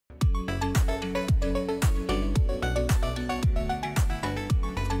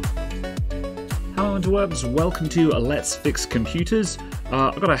Hello interwebs, welcome to Let's Fix Computers.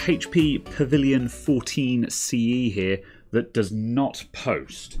 I've got a HP Pavilion 14 CE here that does not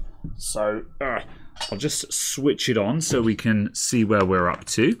post. So I'll just switch it on so we can see where we're up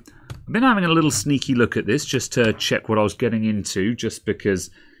to. I've been having a little sneaky look at this just to check what I was getting into, just because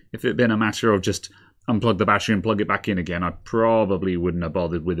if it had been a matter of just unplug the battery and plug it back in again, I probably wouldn't have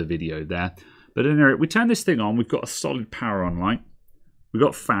bothered with a video there. But anyway, we turn this thing on, we've got a solid power on light, we've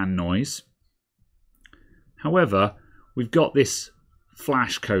got fan noise. However, we've got this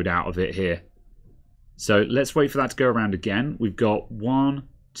flash code out of it here. So let's wait for that to go around again. We've got 1,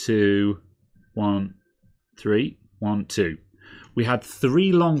 2, 1, 3, 1, 2. We had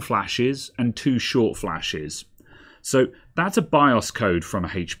 3 long flashes and 2 short flashes. So that's a BIOS code from a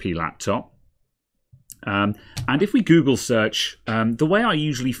HP laptop. And if we Google search, the way I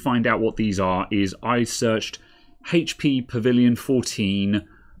usually find out what these are is I searched HP Pavilion 14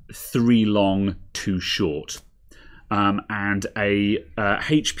 3 long, 2 short. And a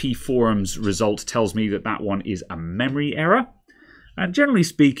HP forums result tells me that that one is a memory error. And generally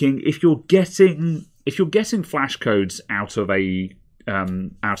speaking, if you're getting flash codes out of a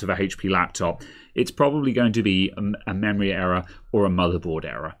HP laptop, it's probably going to be a memory error or a motherboard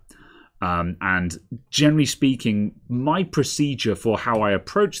error. And generally speaking, my procedure for how I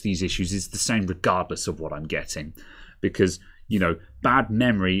approach these issues is the same regardless of what I'm getting, because you know, bad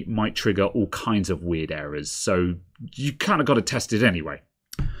memory might trigger all kinds of weird errors. So you kind of got to test it anyway.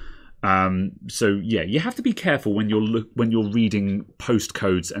 So yeah, you have to be careful when you're reading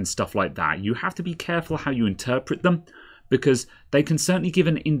postcodes and stuff like that. You have to be careful how you interpret them, because they can certainly give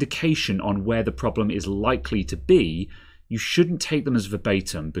an indication on where the problem is likely to be. You shouldn't take them as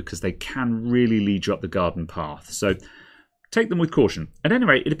verbatim, because they can really lead you up the garden path. So take them with caution. At any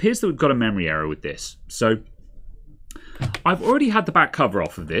rate, it appears that we've got a memory error with this. So I've already had the back cover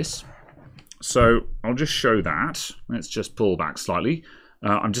off of this, so I'll just show that. Let's just pull back slightly.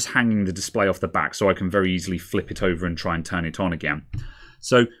 I'm just hanging the display off the back so I can very easily flip it over and try and turn it on again.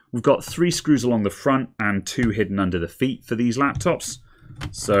 So we've got 3 screws along the front and 2 hidden under the feet for these laptops.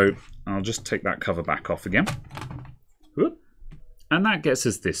 So I'll just take that cover back off again. Whoop. And that gets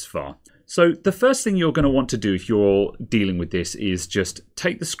us this far. So the first thing you're going to want to do if you're dealing with this is just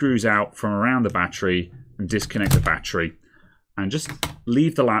take the screws out from around the battery and disconnect the battery and just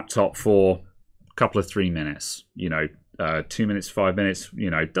leave the laptop for a couple of 3 minutes, 2 minutes, 5 minutes,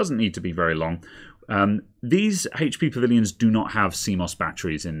 it doesn't need to be very long. These HP Pavilions do not have CMOS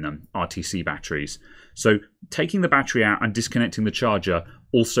batteries in them, RTC batteries. So taking the battery out and disconnecting the charger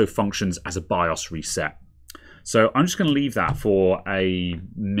also functions as a BIOS reset. So I'm just going to leave that for a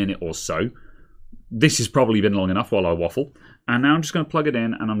minute or so. This has probably been long enough while I waffle. And now I'm just going to plug it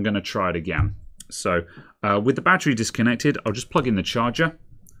in and I'm going to try it again. So with the battery disconnected, I'll just plug in the charger.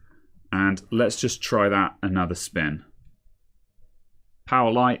 And let's just try that another spin.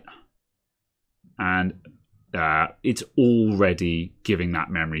 Power light. And it's already giving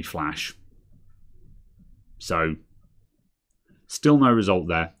that memory flash. So still no result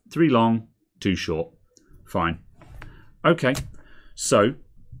there. 3 long, 2 short. Fine. Okay, so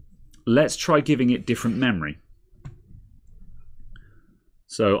let's try giving it different memory.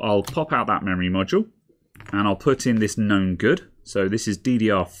 So I'll pop out that memory module and I'll put in this known good. So this is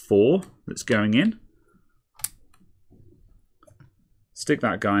DDR4 that's going in. Stick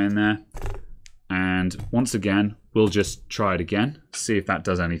that guy in there. And once again, we'll just try it again. See if that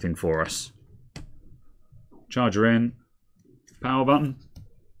does anything for us. Charger in. Power button.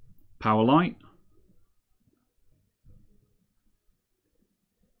 Power light.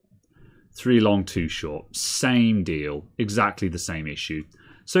 3 long, 2 short. Same deal. Exactly the same issue.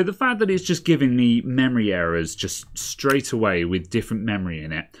 So the fact that it's just giving me memory errors just straight away with different memory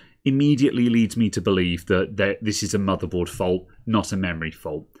in it immediately leads me to believe that this is a motherboard fault, not a memory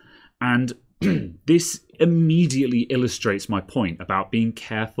fault. And this immediately illustrates my point about being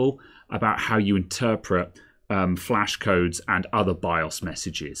careful about how you interpret flash codes and other BIOS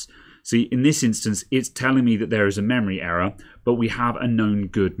messages. See, in this instance, it's telling me that there is a memory error, but we have a known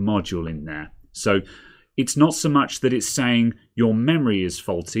good module in there. So it's not so much that it's saying your memory is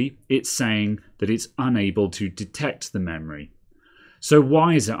faulty, it's saying that it's unable to detect the memory. So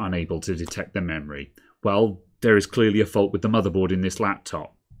why is it unable to detect the memory? Well, there is clearly a fault with the motherboard in this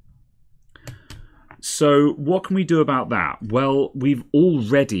laptop. So what can we do about that? Well, we've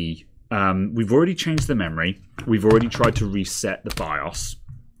already changed the memory. We've already tried to reset the BIOS.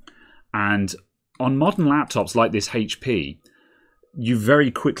 And on modern laptops like this HP, you very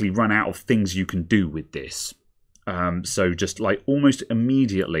quickly run out of things you can do with this. So just like almost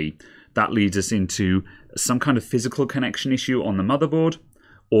immediately, that leads us into some kind of physical connection issue on the motherboard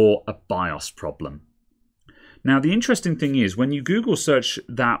or a BIOS problem. Now, the interesting thing is, when you Google search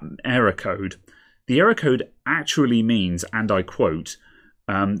that error code, the error code actually means, and I quote,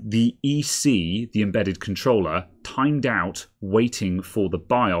 the EC, the embedded controller, timed out waiting for the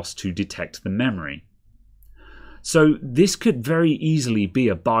BIOS to detect the memory. So this could very easily be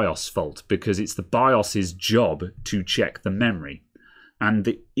a BIOS fault because it's the BIOS's job to check the memory. And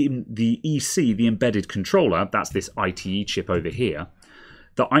the EC, the embedded controller, that's this ITE chip over here,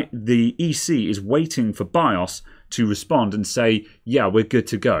 the EC is waiting for BIOS to respond and say, yeah, we're good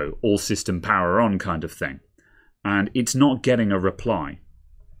to go, all system power on kind of thing. And it's not getting a reply.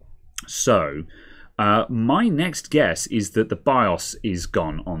 So my next guess is that the BIOS is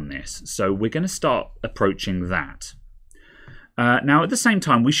gone on this. So we're going to start approaching that. Now, at the same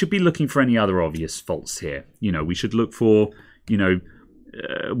time, we should be looking for any other obvious faults here. You know, we should look for,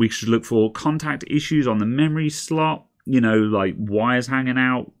 contact issues on the memory slot, like wires hanging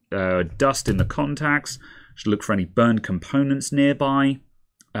out, dust in the contacts. Should look for any burned components nearby.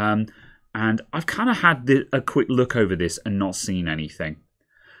 And I've kind of had a quick look over this and not seen anything.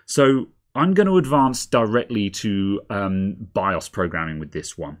 So I'm going to advance directly to BIOS programming with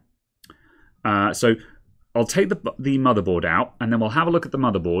this one. So I'll take the motherboard out, and then we'll have a look at the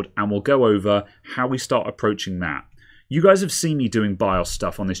motherboard, and we'll go over how we start approaching that. You guys have seen me doing BIOS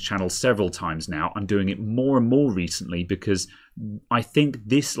stuff on this channel several times now. I'm doing it more and more recently because I think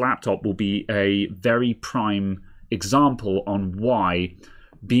this laptop will be a very prime example on why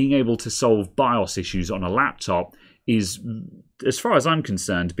being able to solve BIOS issues on a laptop is, as far as I'm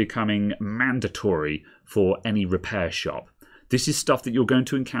concerned, becoming mandatory for any repair shop. This is stuff that you're going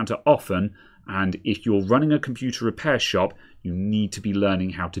to encounter often, and if you're running a computer repair shop, you need to be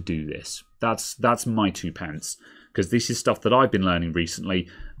learning how to do this. That's my 2 pence, because this is stuff that I've been learning recently,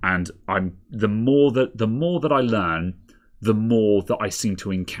 and the more that I learn, the more that I seem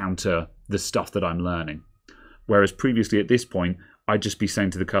to encounter the stuff that I'm learning. Whereas previously at this point, I'd just be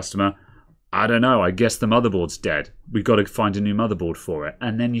saying to the customer, I don't know, I guess the motherboard's dead. We've got to find a new motherboard for it.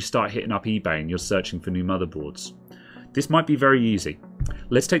 And then you start hitting up eBay and you're searching for new motherboards. This might be very easy.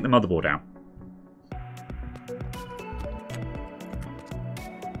 Let's take the motherboard out.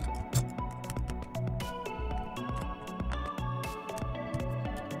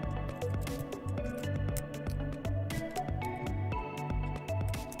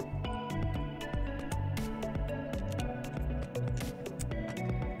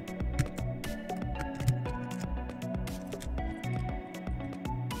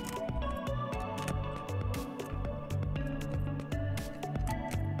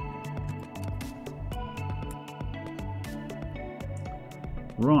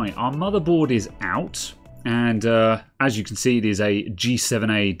 Right, our motherboard is out, and as you can see, it is a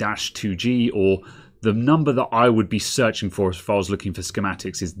G7A-2G, or the number that I would be searching for if I was looking for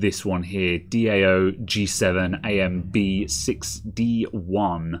schematics is this one here, DAO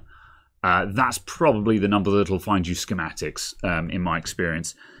G7AMB6D1. That's probably the number that will find you schematics, in my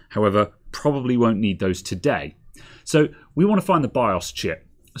experience. However, probably won't need those today. So we want to find the BIOS chip.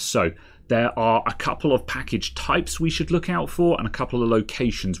 So there are a couple of package types we should look out for and a couple of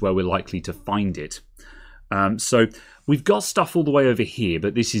locations where we're likely to find it. So we've got stuff all the way over here,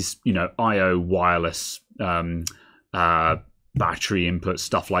 but this is, I/O, wireless, battery input,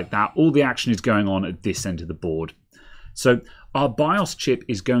 stuff like that. All the action is going on at this end of the board. So our BIOS chip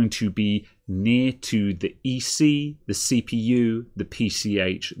is going to be near to the EC, the CPU, the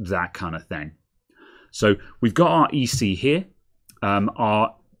PCH, that kind of thing. So we've got our EC here.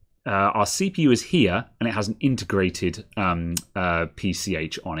 Our CPU is here, and it has an integrated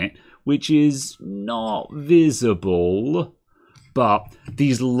PCH on it, which is not visible, but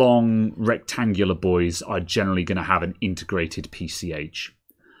these long rectangular boys are generally going to have an integrated PCH.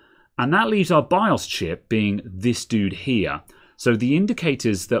 And that leaves our BIOS chip being this dude here. So the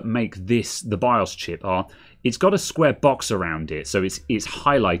indicators that make this the BIOS chip are, it's got a square box around it, so it's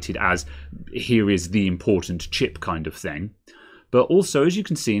highlighted as, here is the important chip kind of thing. But also, as you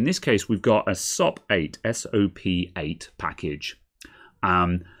can see, in this case, we've got a SOP8, SOP8 package.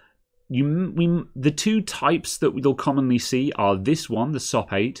 The two types that you'll commonly see are this one, the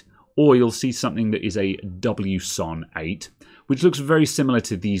SOP8, or you'll see something that is a WSON8, which looks very similar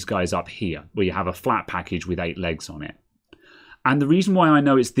to these guys up here, where you have a flat package with 8 legs on it. And the reason why I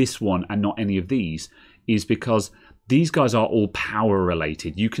know it's this one and not any of these is because these guys are all power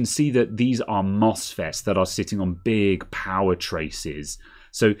related. You can see that these are MOSFETs that are sitting on big power traces.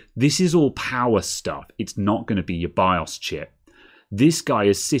 So this is all power stuff. It's not going to be your BIOS chip. This guy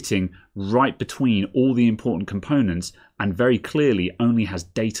is sitting right between all the important components and very clearly only has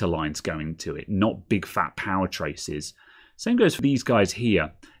data lines going to it, not big fat power traces. Same goes for these guys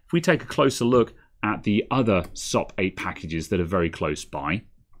here. If we take a closer look at the other SOP8 packages that are very close by,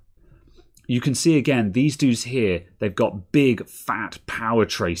 you can see again, these dudes here, they've got big fat power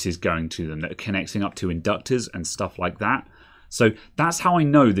traces going to them that are connecting up to inductors and stuff like that. So that's how I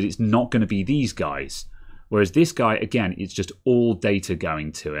know that it's not going to be these guys. Whereas this guy, again, it's just all data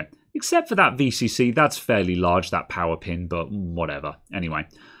going to it. Except for that VCC, that's fairly large, that power pin, but whatever. Anyway.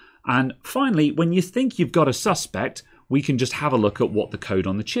 And finally, when you think you've got a suspect, we can just have a look at what the code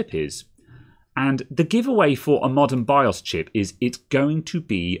on the chip is. And the giveaway for a modern BIOS chip is it's going to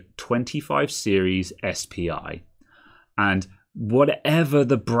be 25 series SPI. And whatever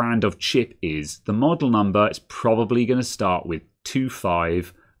the brand of chip is, the model number is probably going to start with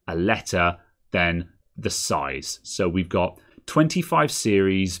 25, a letter, then the size. So we've got 25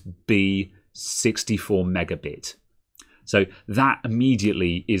 series B 64 megabit. So that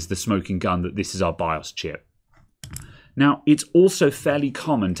immediately is the smoking gun that this is our BIOS chip. Now, it's also fairly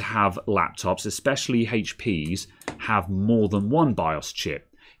common to have laptops, especially HPs, have more than one BIOS chip.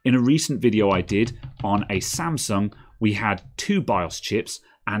 In a recent video I did on a Samsung, we had 2 BIOS chips,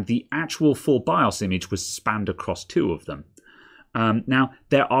 and the actual full BIOS image was spanned across 2 of them. Now,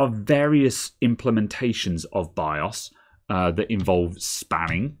 there are various implementations of BIOS that involve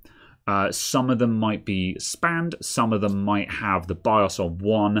spanning. Some of them might be spanned, some of them might have the BIOS on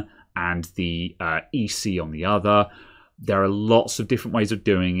one and the EC on the other. There are lots of different ways of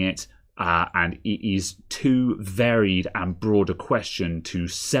doing it, and it is too varied and broad a question to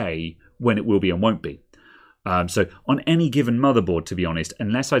say when it will be and won't be. So on any given motherboard, to be honest,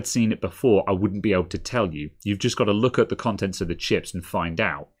 unless I'd seen it before, I wouldn't be able to tell you. You've just got to look at the contents of the chips and find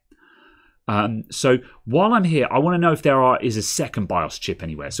out. So while I'm here, I want to know if there is a second BIOS chip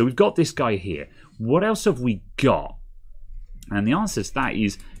anywhere. So we've got this guy here. What else have we got? And the answer to that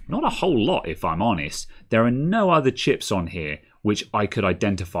is not a whole lot, if I'm honest. There are no other chips on here which I could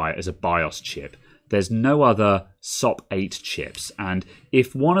identify as a BIOS chip. There's no other SOP8 chips. And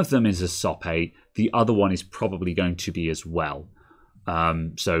if one of them is a SOP8, the other one is probably going to be as well.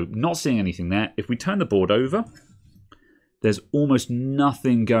 So not seeing anything there. If we turn the board over, there's almost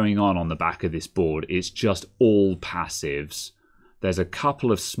nothing going on the back of this board. It's just all passives. There's a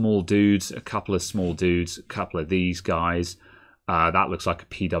couple of small dudes, a couple of small dudes, a couple of these guys. That looks like a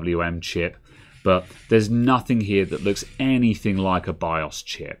PWM chip. But there's nothing here that looks anything like a BIOS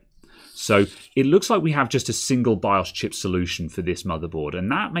chip. So it looks like we have just a single BIOS chip solution for this motherboard,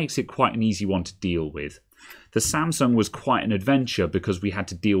 and that makes it quite an easy one to deal with. The Samsung was quite an adventure because we had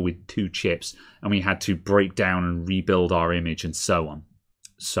to deal with 2 chips and we had to break down and rebuild our image and so on.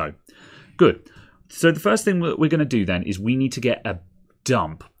 So, good. So the first thing we're going to do then is we need to get a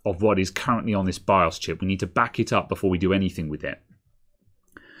dump of what is currently on this BIOS chip. We need to back it up before we do anything with it.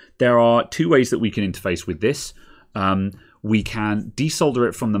 There are 2 ways that we can interface with this. We can desolder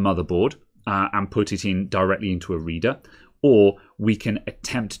it from the motherboard and put it in directly into a reader, or we can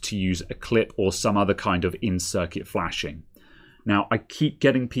attempt to use a clip or some other kind of in-circuit flashing. Now, I keep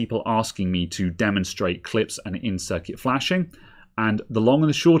getting people asking me to demonstrate clips and in-circuit flashing, and the long and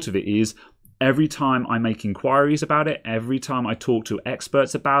the short of it is, every time I make inquiries about it, every time I talk to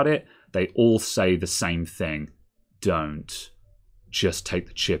experts about it, they all say the same thing. Don't. Just take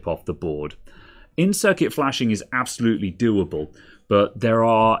the chip off the board. In-circuit flashing is absolutely doable, but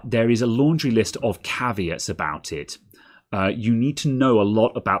there is a laundry list of caveats about it. You need to know a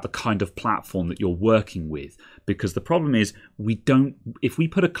lot about the kind of platform that you're working with, because the problem is if we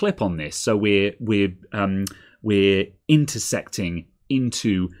put a clip on this, so we're intersecting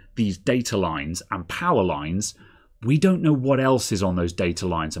into these data lines and power lines, we don't know what else is on those data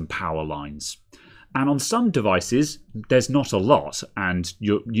lines and power lines. And on some devices, there's not a lot, and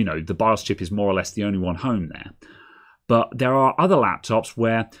the BIOS chip is more or less the only one home there. But there are other laptops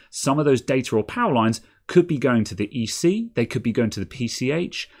where some of those data or power lines could be going to the EC, they could be going to the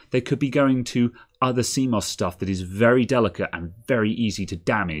PCH, they could be going to other CMOS stuff that is very delicate and very easy to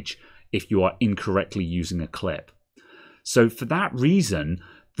damage if you are incorrectly using a clip. So for that reason,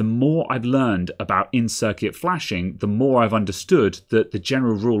 the more I've learned about in-circuit flashing, the more I've understood that the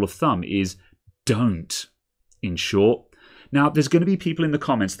general rule of thumb is don't, in short. Now, there's going to be people in the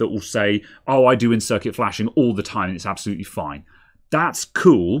comments that will say, oh, I do in-circuit flashing all the time and it's absolutely fine. That's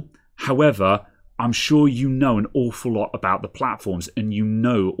cool. However, I'm sure you know an awful lot about the platforms and you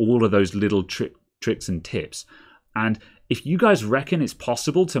know all of those little tricks and tips. And if you guys reckon it's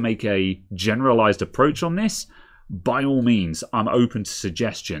possible to make a generalized approach on this, by all means, I'm open to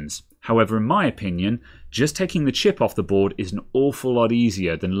suggestions. However, in my opinion, just taking the chip off the board is an awful lot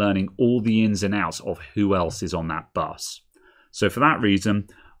easier than learning all the ins and outs of who else is on that bus. So for that reason,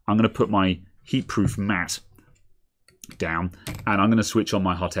 I'm going to put my heat-proof mat down and I'm going to switch on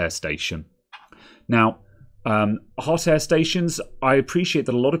my hot air station. Now, hot air stations, I appreciate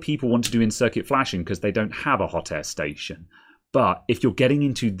that a lot of people want to do in-circuit flashing because they don't have a hot air station. But if you're getting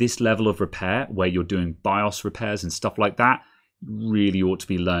into this level of repair, where you're doing BIOS repairs and stuff like that, you really ought to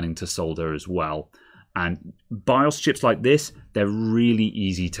be learning to solder as well. And BIOS chips like this, they're really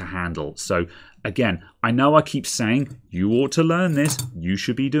easy to handle. So again, I know I keep saying, you ought to learn this, you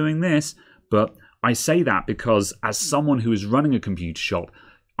should be doing this, but I say that because as someone who is running a computer shop,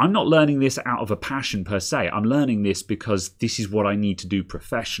 I'm not learning this out of a passion per se. I'm learning this because this is what I need to do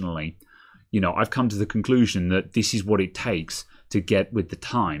professionally. You know, I've come to the conclusion that this is what it takes to get with the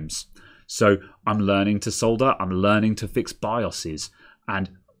times. So I'm learning to solder, I'm learning to fix BIOSes,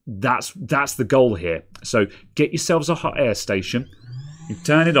 and that's the goal here. So get yourselves a hot air station, you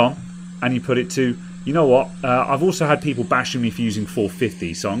turn it on, and you put it to, you know what, I've also had people bashing me for using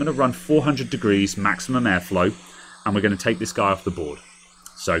 450, so I'm going to run 400 degrees maximum airflow, and we're going to take this guy off the board.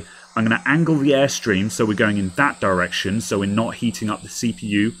 So I'm going to angle the airstream so we're going in that direction, so we're not heating up the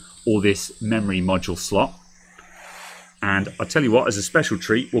CPU or this memory module slot. And I'll tell you what, as a special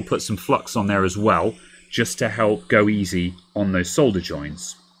treat, we'll put some flux on there as well, just to help go easy on those solder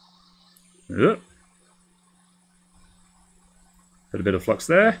joints. Put a bit of flux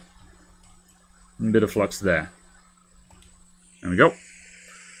there, and a bit of flux there. There we go.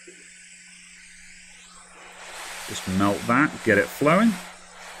 Just melt that, get it flowing.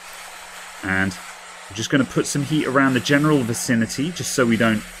 And I'm just going to put some heat around the general vicinity, just so we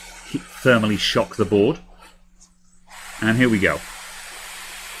don't thermally shock the board. And here we go.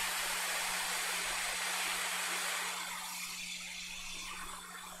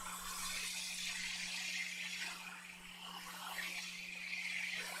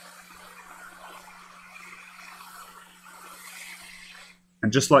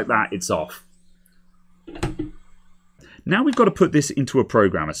 And just like that, it's off. Now we've got to put this into a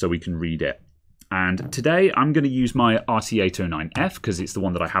programmer so we can read it. And today I'm going to use my RT809F because it's the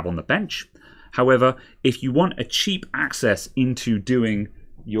one that I have on the bench. However, if you want a cheap access into doing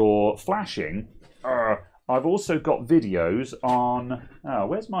your flashing, I've also got videos on...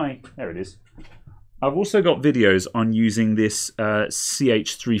 where's my... There it is. I've also got videos on using this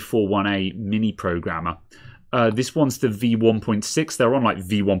CH341A mini programmer. This one's the V1.6. They're on like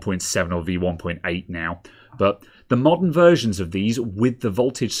V1.7 or V1.8 now. But the modern versions of these with the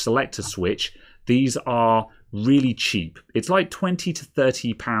voltage selector switch, these are really cheap. It's like 20 to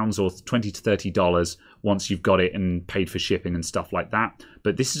 30 pounds or 20 to $30 once you've got it and paid for shipping and stuff like that.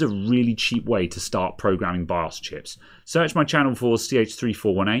 But this is a really cheap way to start programming BIOS chips. Search my channel for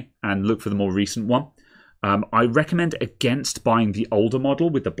CH341A and look for the more recent one. I recommend against buying the older model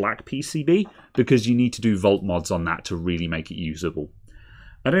with the black PCB because you need to do volt mods on that to really make it usable.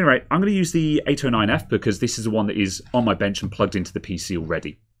 At any rate, I'm going to use the 809F because this is the one that is on my bench and plugged into the PC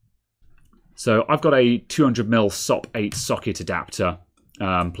already. So I've got a 200mm SOP8 socket adapter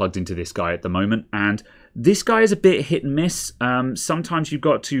plugged into this guy at the moment, and this guy is a bit hit and miss. Sometimes you've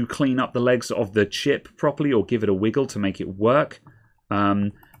got to clean up the legs of the chip properly or give it a wiggle to make it work.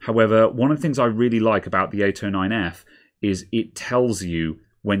 However, one of the things I really like about the 809F is it tells you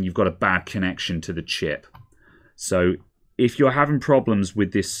when you've got a bad connection to the chip. So if you're having problems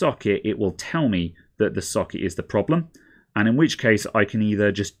with this socket, it will tell me that the socket is the problem. And in which case, I can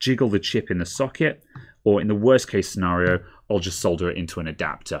either just jiggle the chip in the socket, or in the worst case scenario, I'll just solder it into an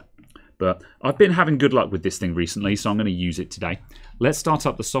adapter. But I've been having good luck with this thing recently, so I'm going to use it today. Let's start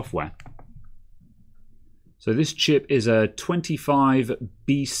up the software. So this chip is a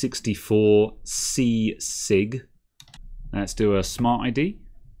 25B64C SIG. Let's do a Smart ID.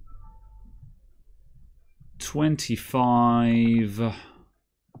 25...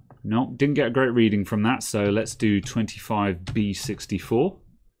 No, didn't get a great reading from that, so let's do 25B64.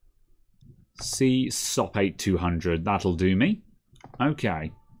 C SOP8200, that'll do me.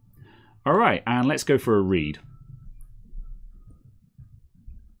 Okay. Alright, and let's go for a read.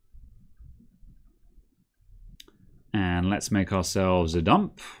 And let's make ourselves a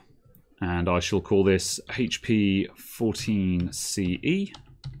dump. And I shall call this HP14CE.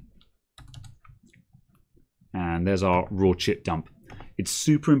 And there's our raw chip dump. It's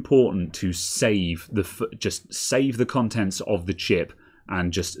super important to save just save the contents of the chip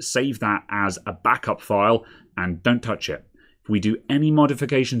and just save that as a backup file and don't touch it. If we do any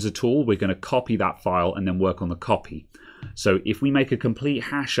modifications at all, we're going to copy that file and then work on the copy. So if we make a complete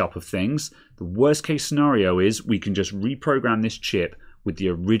hash up of things, the worst case scenario is we can just reprogram this chip with the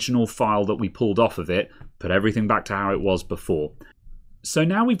original file that we pulled off of it, put everything back to how it was before. So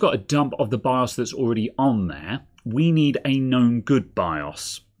now we've got a dump of the BIOS that's already on there. We need a known good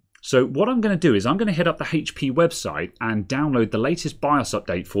BIOS. So what I'm going to do is I'm going to hit up the HP website and download the latest BIOS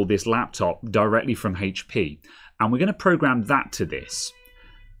update for this laptop directly from HP. And we're going to program that to this.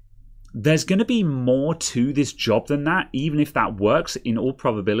 There's going to be more to this job than that. Even if that works, in all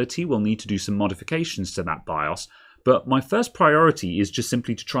probability, we'll need to do some modifications to that BIOS. But my first priority is just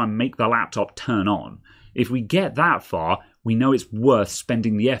simply to try and make the laptop turn on. If we get that far, we know it's worth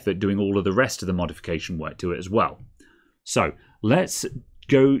spending the effort doing all of the rest of the modification work to it as well. So let's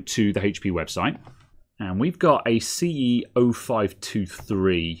go to the HP website. And we've got a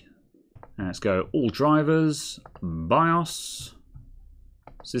CE0523. And let's go all drivers, BIOS,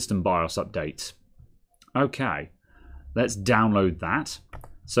 system BIOS update. Okay, let's download that.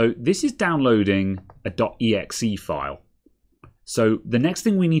 So this is downloading a .exe file. So the next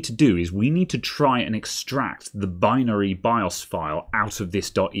thing we need to do is we need to try and extract the binary BIOS file out of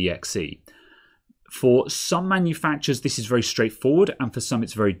this .exe. For some manufacturers this is very straightforward, and for some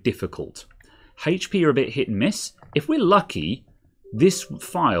it's very difficult. HP are a bit hit and miss. If we're lucky, this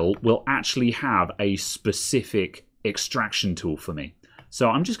file will actually have a specific extraction tool for me. So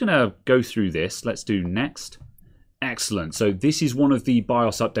I'm just going to go through this. Let's do next. Excellent. So this is one of the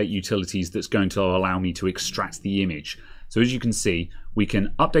BIOS update utilities that's going to allow me to extract the image. So as you can see, we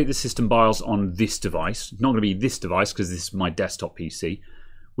can update the system BIOS on this device. It's not going to be this device because this is my desktop PC.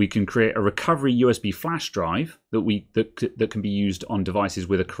 We can create a recovery USB flash drive that can be used on devices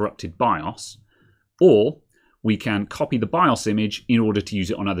with a corrupted BIOS. Or we can copy the BIOS image in order to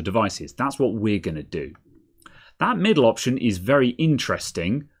use it on other devices. That's what we're going to do. That middle option is very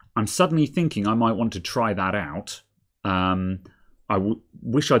interesting. I'm suddenly thinking I might want to try that out.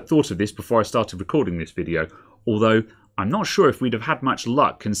 Wish I'd thought of this before I started recording this video, although I'm not sure if we'd have had much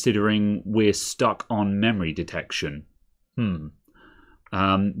luck considering we're stuck on memory detection.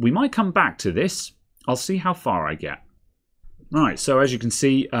 We might come back to this. I'll see how far I get. Right, so as you can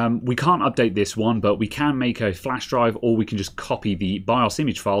see, we can't update this one, but we can make a flash drive, or we can just copy the BIOS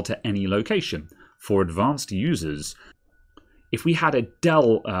image file to any location. For advanced users, if we had a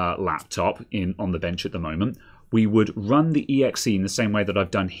Dell laptop on the bench at the moment, we would run the exe in the same way that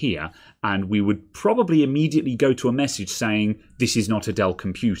I've done here, and we would probably immediately go to a message saying, this is not a Dell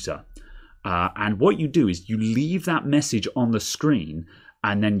computer. And what you do is you leave that message on the screen,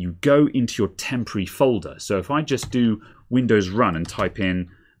 and then you go into your temporary folder. So if I just do Windows run and type in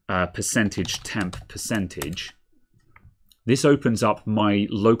 %temp%, this opens up my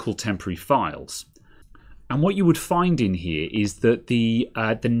local temporary files. And what you would find in here is that the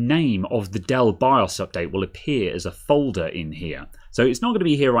name of the Dell BIOS update will appear as a folder in here. So it's not going to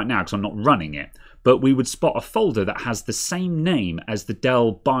be here right now because I'm not running it, but we would spot a folder that has the same name as the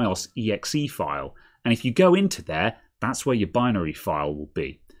Dell BIOS exe file. And if you go into there, that's where your binary file will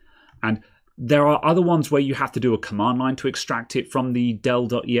be. And there are other ones where you have to do a command line to extract it from the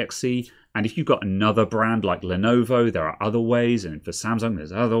Dell.exe. And if you've got another brand like Lenovo, there are other ways. And for Samsung,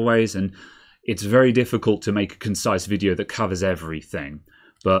 there's other ways. And it's very difficult to make a concise video that covers everything.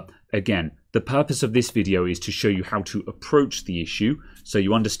 But again, the purpose of this video is to show you how to approach the issue so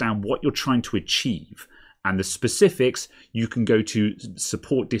you understand what you're trying to achieve. And the specifics, you can go to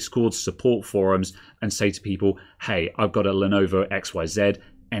support Discord, support forums, and say to people, hey, I've got a Lenovo XYZ.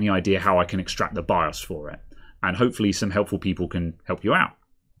 Any idea how I can extract the BIOS for it? And hopefully some helpful people can help you out.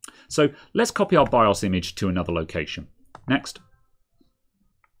 So let's copy our BIOS image to another location. Next.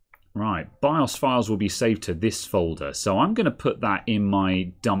 Right, BIOS files will be saved to this folder. So I'm going to put that in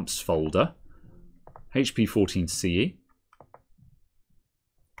my dumps folder, HP14CE.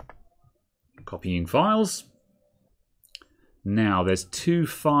 Copying files. Now there's two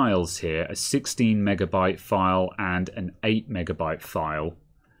files here, a 16 megabyte file and an 8 megabyte file.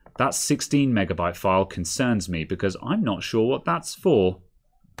 That 16 megabyte file concerns me because I'm not sure what that's for.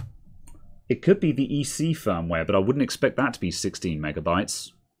 It could be the EC firmware, but I wouldn't expect that to be 16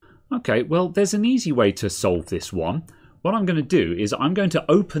 megabytes. Okay, well, there's an easy way to solve this one. What I'm going to do is I'm going to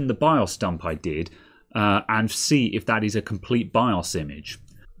open the BIOS dump I did and see if that is a complete BIOS image.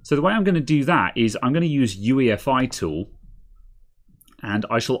 So the way I'm going to do that is I'm going to use UEFI tool, and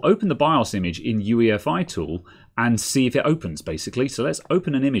I shall open the BIOS image in UEFI tool and see if it opens, basically. So let's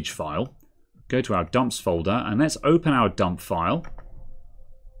open an image file, go to our dumps folder, and let's open our dump file.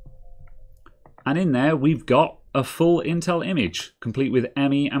 And in there we've got a full Intel image, complete with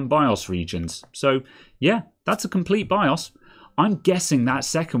ME and BIOS regions. So yeah, that's a complete BIOS. I'm guessing that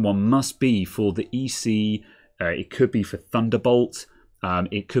second one must be for the EC, it could be for Thunderbolt,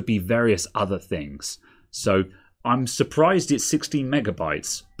 it could be various other things. So I'm surprised it's 16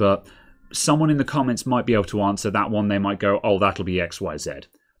 megabytes, but someone in the comments might be able to answer that one. They might go, oh, that'll be XYZ.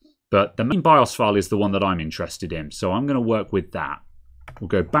 But the main BIOS file is the one that I'm interested in, so I'm going to work with that. We'll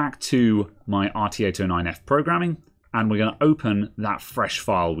go back to my RT809F programming, and we're going to open that fresh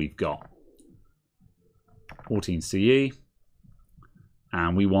file we've got. 14CE.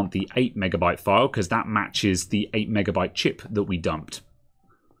 And we want the 8 megabyte file because that matches the 8 megabyte chip that we dumped.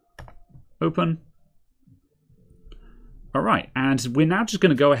 Open. All right, and we're now just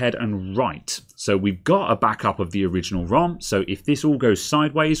going to go ahead and write. So we've got a backup of the original ROM. So if this all goes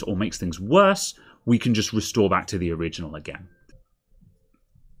sideways or makes things worse, we can just restore back to the original again.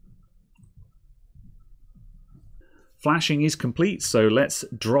 Flashing is complete, so let's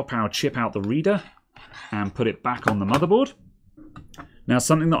drop our chip out the reader and put it back on the motherboard. Now,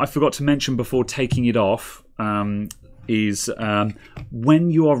 something that I forgot to mention before taking it off is when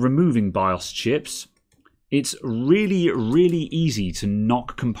you are removing BIOS chips, it's really, really easy to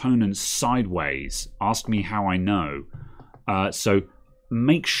knock components sideways. Ask me how I know. So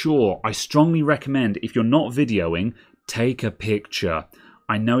make sure, I strongly recommend, if you're not videoing, take a picture.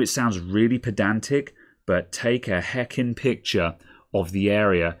 I know it sounds really pedantic, but take a heckin' picture of the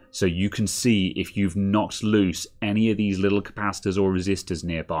area so you can see if you've knocked loose any of these little capacitors or resistors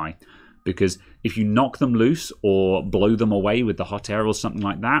nearby. Because if you knock them loose or blow them away with the hot air or something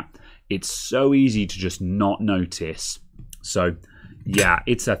like that, it's so easy to just not notice. So yeah,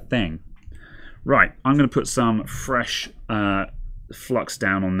 it's a thing. Right, I'm going to put some fresh flux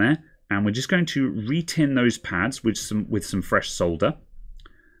down on there, and we're just going to retin those pads with some fresh solder,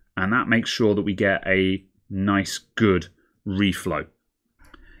 and that makes sure that we get a nice good reflow.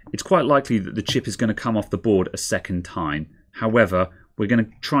 It's quite likely that the chip is going to come off the board a second time. However, we're going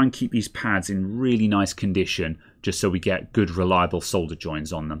to try and keep these pads in really nice condition just so we get good reliable solder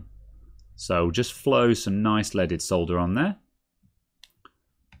joins on them. So just flow some nice leaded solder on there.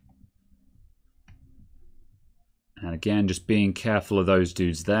 And again, just being careful of those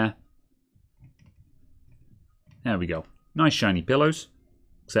dudes there. There we go. Nice shiny pillows,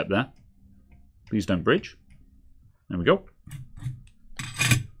 except there. Please don't bridge. There we go.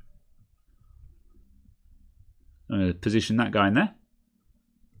 I'm going to position that guy in there.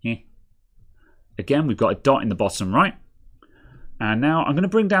 Yeah. Again, we've got a dot in the bottom right. And now I'm going to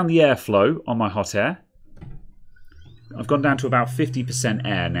bring down the airflow on my hot air. I've gone down to about 50%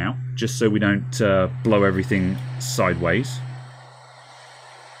 air now, just so we don't blow everything sideways.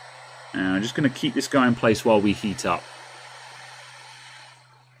 And I'm just going to keep this guy in place while we heat up.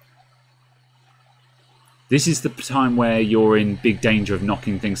 This is the time where you're in big danger of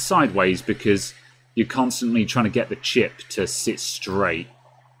knocking things sideways because you're constantly trying to get the chip to sit straight.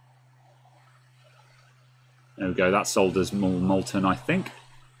 There we go, that solder's more molten, I think.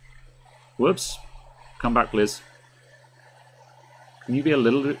 Whoops. Come back, Liz. Can you be a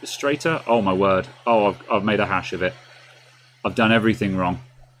little bit straighter? Oh my word. Oh, I've made a hash of it. I've done everything wrong.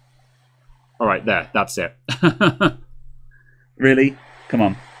 Alright, there, that's it. Really? Come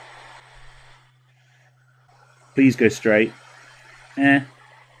on. Please go straight.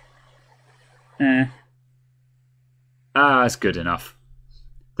 That's good enough.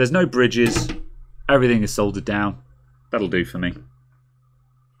 There's no bridges. Everything is soldered down. That'll do for me.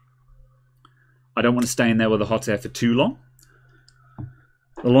 I don't want to stay in there with the hot air for too long.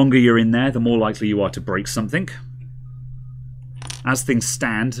 The longer you're in there, the more likely you are to break something. As things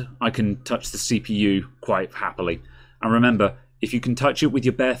stand, I can touch the CPU quite happily. And remember, if you can touch it with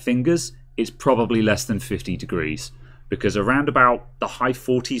your bare fingers, it's probably less than 50 degrees. Because around about the high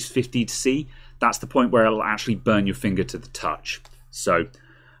 40s, 50 C, that's the point where it'll actually burn your finger to the touch. So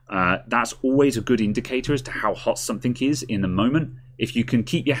that's always a good indicator as to how hot something is in the moment. If you can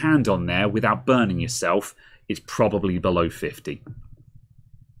keep your hand on there without burning yourself, it's probably below 50.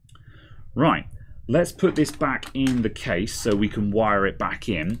 Right, let's put this back in the case so we can wire it back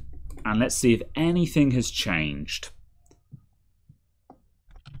in. And let's see if anything has changed.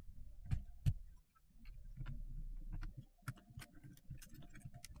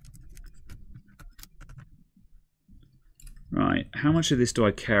 Right, how much of this do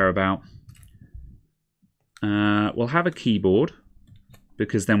I care about? We'll have a keyboard,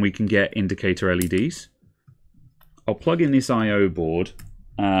 because then we can get indicator LEDs. I'll plug in this I/O board.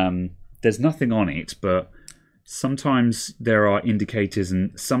 There's nothing on it, but sometimes there are indicators,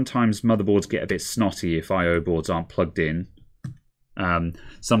 and sometimes motherboards get a bit snotty if I/O boards aren't plugged in.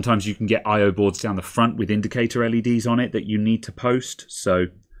 Sometimes you can get I/O boards down the front with indicator LEDs on it that you need to post, so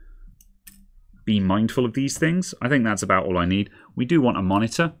be mindful of these things. I think that's about all I need. We do want a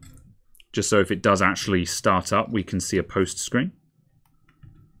monitor, just so if it does actually start up, we can see a post screen.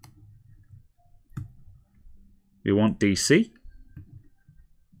 We want DC.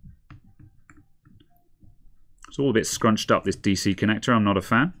 It's all a bit scrunched up, this DC connector. I'm not a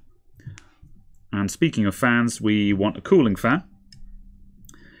fan. And speaking of fans, we want a cooling fan.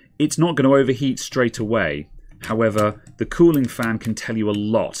 it's not going to overheat straight away. However, the cooling fan can tell you a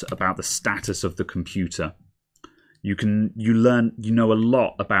lot about the status of the computer. You know a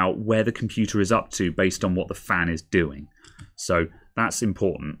lot about where the computer is up to based on what the fan is doing. So that's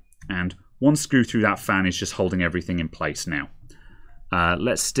important. And one screw through that fan is just holding everything in place now.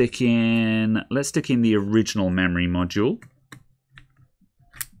 Let's stick in the original memory module.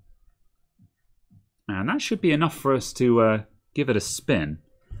 And that should be enough for us to give it a spin.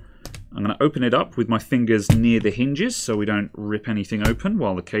 I'm going to open it up with my fingers near the hinges so we don't rip anything open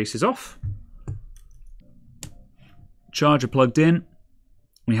while the case is off. Charger plugged in.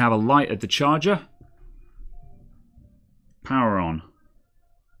 We have a light at the charger. Power on.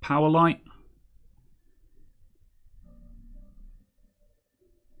 Power light.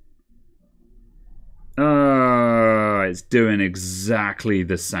 It's doing exactly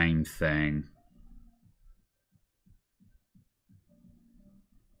the same thing.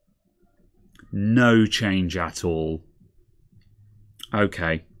 No change at all.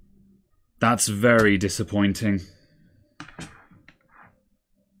 Okay. That's very disappointing.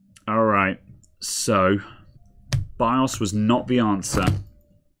 Alright, so BIOS was not the answer.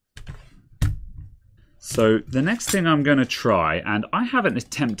 So the next thing I'm going to try, and I haven't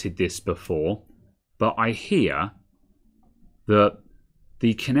attempted this before, but I hear that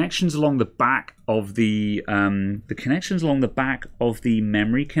the connections along the back of the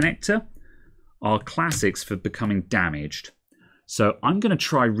memory connector are classics for becoming damaged. So I'm going to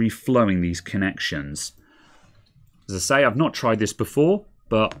try reflowing these connections. As I say, I've not tried this before,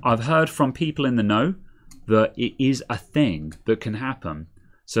 but I've heard from people in the know that it is a thing that can happen.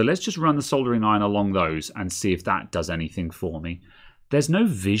 So let's just run the soldering iron along those and see if that does anything for me. There's no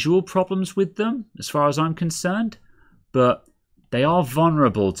visual problems with them as far as I'm concerned, but they are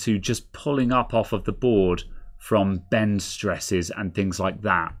vulnerable to just pulling up off of the board from bend stresses and things like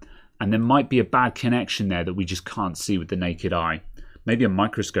that. And there might be a bad connection there that we just can't see with the naked eye. Maybe a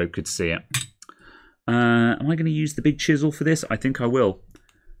microscope could see it. Am I going to use the big chisel for this? I think I will.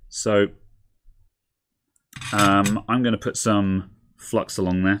 So I'm going to put some flux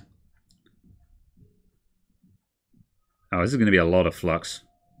along there. Oh, this is going to be a lot of flux.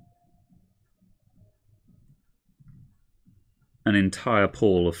 An entire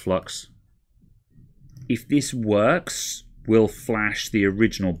pool of flux. If this works, we'll flash the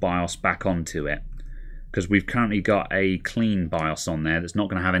original BIOS back onto it, because we've currently got a clean BIOS on there that's not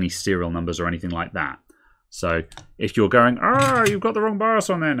going to have any serial numbers or anything like that. So if you're going, you've got the wrong BIOS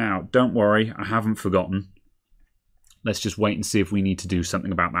on there now, don't worry, I haven't forgotten. Let's just wait and see if we need to do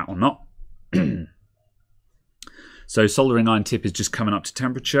something about that or not. So soldering iron tip is just coming up to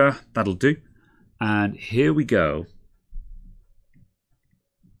temperature. That'll do. And here we go.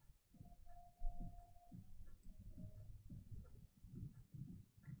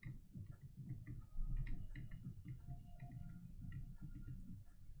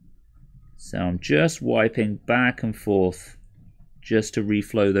 So I'm just wiping back and forth just to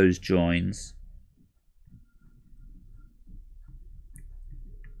reflow those joins.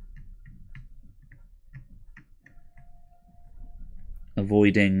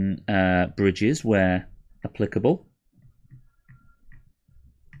 Avoiding bridges where applicable.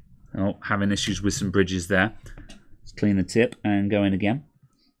 Oh, having issues with some bridges there. Let's clean the tip and go in again.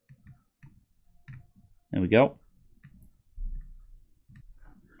 There we go.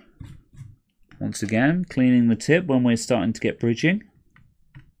 Once again, cleaning the tip when we're starting to get bridging.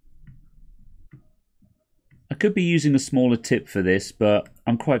 I could be using a smaller tip for this, but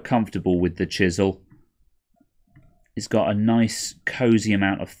I'm quite comfortable with the chisel. It's got a nice cozy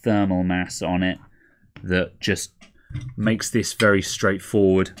amount of thermal mass on it that just makes this very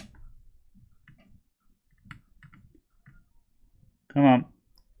straightforward. Come on,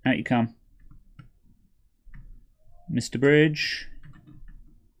 out you come. Mr. Bridge.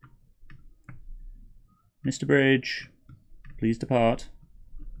 Mr. Bridge, please depart.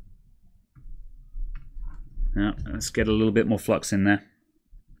 Now, let's get a little bit more flux in there.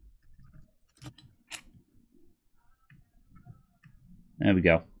 There we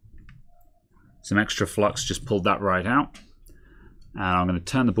go. Some extra flux just pulled that right out. And I'm going to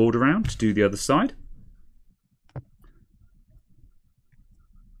turn the board around to do the other side.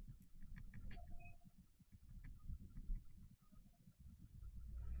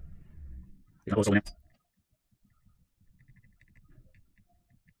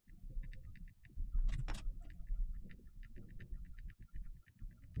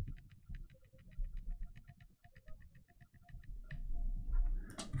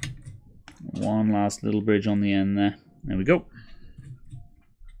 One last little bridge on the end there. There we go.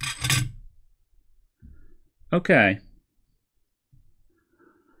 Okay.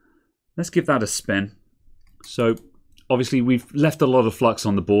 Let's give that a spin. So obviously we've left a lot of flux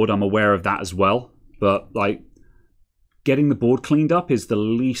on the board. I'm aware of that as well. But like getting the board cleaned up is the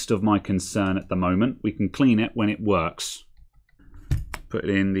least of my concern at the moment. We can clean it when it works. Put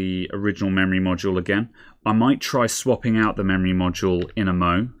in the original memory module again. I might try swapping out the memory module in a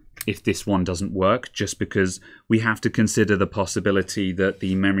mo if this one doesn't work, just because we have to consider the possibility that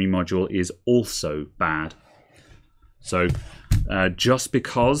the memory module is also bad. So just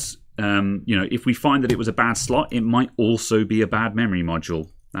because, you know, if we find that it was a bad slot, it might also be a bad memory module.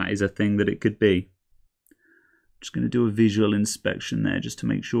 That is a thing that it could be. Just going to do a visual inspection there just to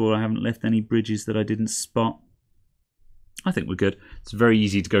make sure I haven't left any bridges that I didn't spot. I think we're good. It's very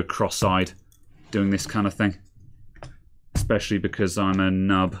easy to go cross-eyed doing this kind of thing, especially because I'm a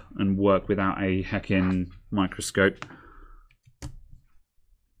nub and work without a heckin' microscope.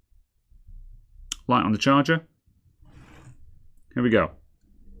 Light on the charger. Here we go.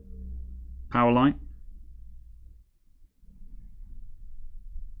 Power light.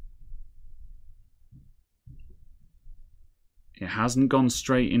 It hasn't gone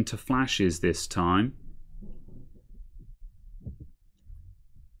straight into flashes this time.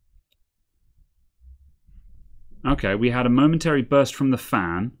 Okay, we had a momentary burst from the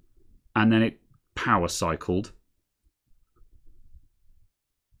fan, and then it power cycled.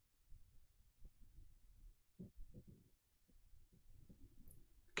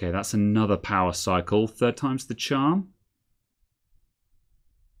 Okay, that's another power cycle. Third time's the charm.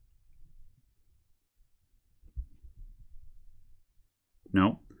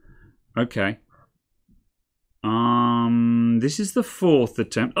 No. Okay. This is the fourth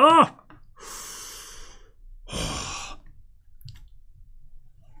attempt. Oh!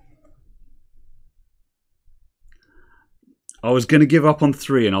 I was going to give up on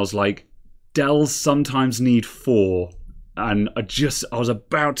 3, and I was like, Dells sometimes need 4. And I was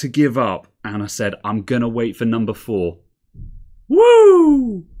about to give up, and I said, I'm going to wait for number 4.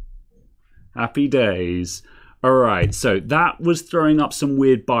 Woo! Happy days. Alright, so that was throwing up some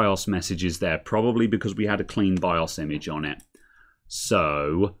weird BIOS messages there, probably because we had a clean BIOS image on it.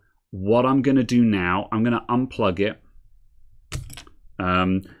 So, what I'm going to do now, I'm going to unplug it.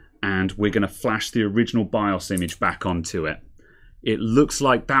 And we're going to flash the original BIOS image back onto it. It looks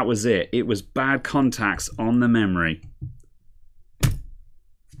like that was it. It was bad contacts on the memory.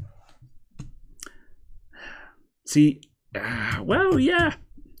 See, well, yeah.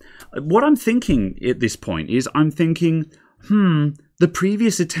 What I'm thinking at this point is I'm thinking, the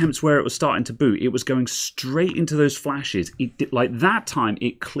previous attempts where it was starting to boot, it was going straight into those flashes. It did, like that time,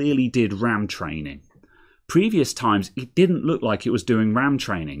 it clearly did RAM training. Previous times, it didn't look like it was doing RAM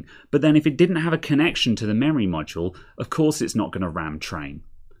training. But then if it didn't have a connection to the memory module, of course it's not going to RAM train.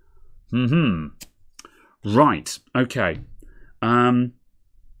 Right, okay. I'm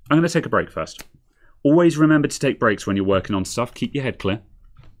going to take a break first. Always remember to take breaks when you're working on stuff. Keep your head clear.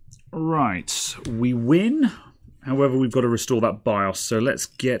 Right, we win. However, we've got to restore that BIOS. So let's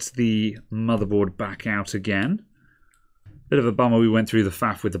get the motherboard back out again. Bit of a bummer we went through the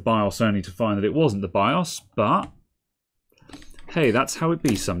faff with the BIOS only to find that it wasn't the BIOS, but hey, that's how it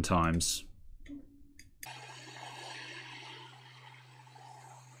be sometimes.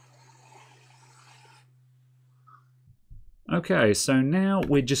 Okay, so now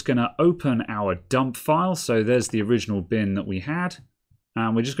we're just going to open our dump file. So there's the original bin that we had,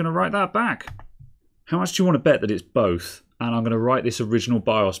 and we're just going to write that back. How much do you want to bet that it's both? And I'm going to write this original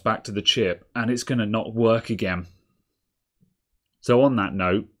BIOS back to the chip, and it's going to not work again. So on that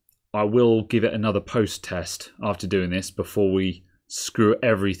note, I will give it another post test after doing this before we screw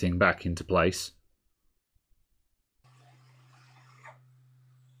everything back into place.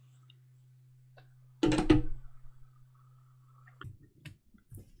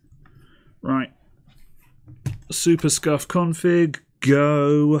 Right. Super scuff config,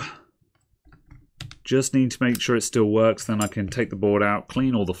 go. Just need to make sure it still works, then I can take the board out,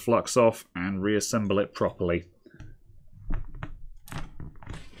 clean all the flux off, and reassemble it properly.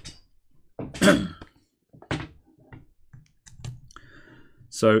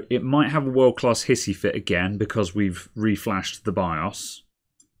 So it might have a world-class hissy fit again because we've reflashed the BIOS.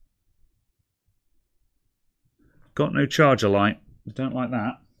 Got no charger light. I don't like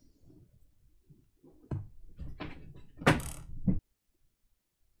that.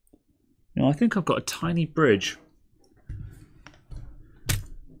 You know, I think I've got a tiny bridge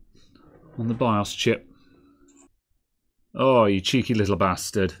on the BIOS chip. Oh, you cheeky little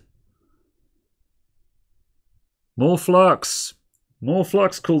bastard. More flux! More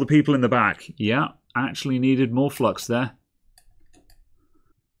flux, call the people in the back. Yeah, actually needed more flux there.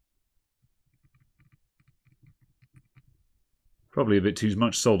 Probably a bit too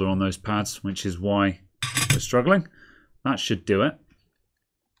much solder on those pads, which is why we're struggling. That should do it.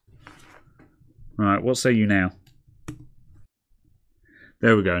 Right, what say you now?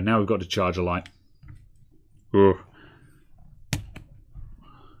 There we go. Now we've got the charger light. Ugh.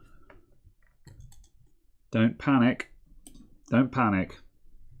 Don't panic. Don't panic.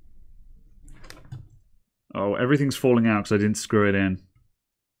 Oh, everything's falling out because I didn't screw it in.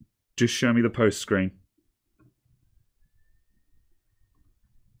 Just show me the post screen.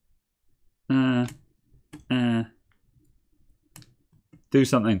 Do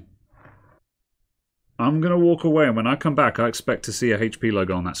something. I'm going to walk away, and when I come back, I expect to see a HP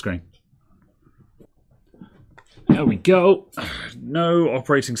logo on that screen. There we go. No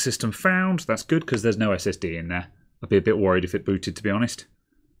operating system found. That's good, because there's no SSD in there. I'd be a bit worried if it booted, to be honest.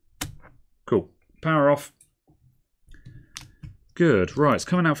 Cool. Power off. Good. Right, it's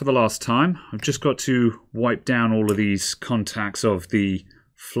coming out for the last time. I've just got to wipe down all of these contacts of the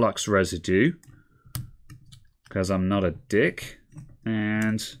flux residue, because I'm not a dick.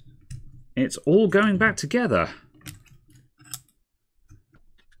 And it's all going back together.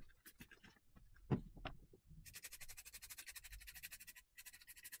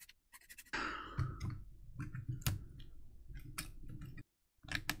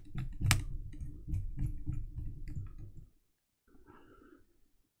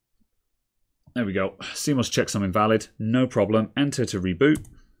 There we go. CMOS checksum invalid. No problem. Enter to reboot.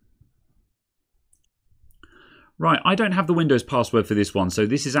 Right, I don't have the Windows password for this one, so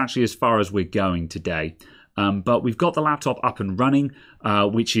this is actually as far as we're going today. But we've got the laptop up and running,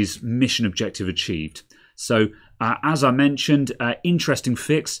 which is mission objective achieved. So, as I mentioned, interesting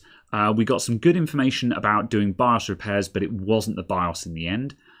fix. We got some good information about doing BIOS repairs, but it wasn't the BIOS in the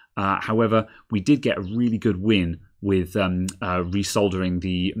end. However, we did get a really good win with resoldering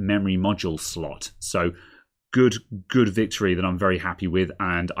the memory module slot. So, good victory that I'm very happy with,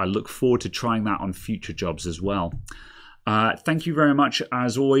 and I look forward to trying that on future jobs as well. Thank you very much.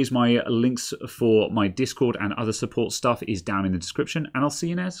 As always, my links for my Discord and other support stuff is down in the description,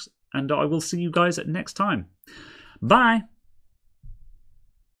 and I will see you guys next time. Bye.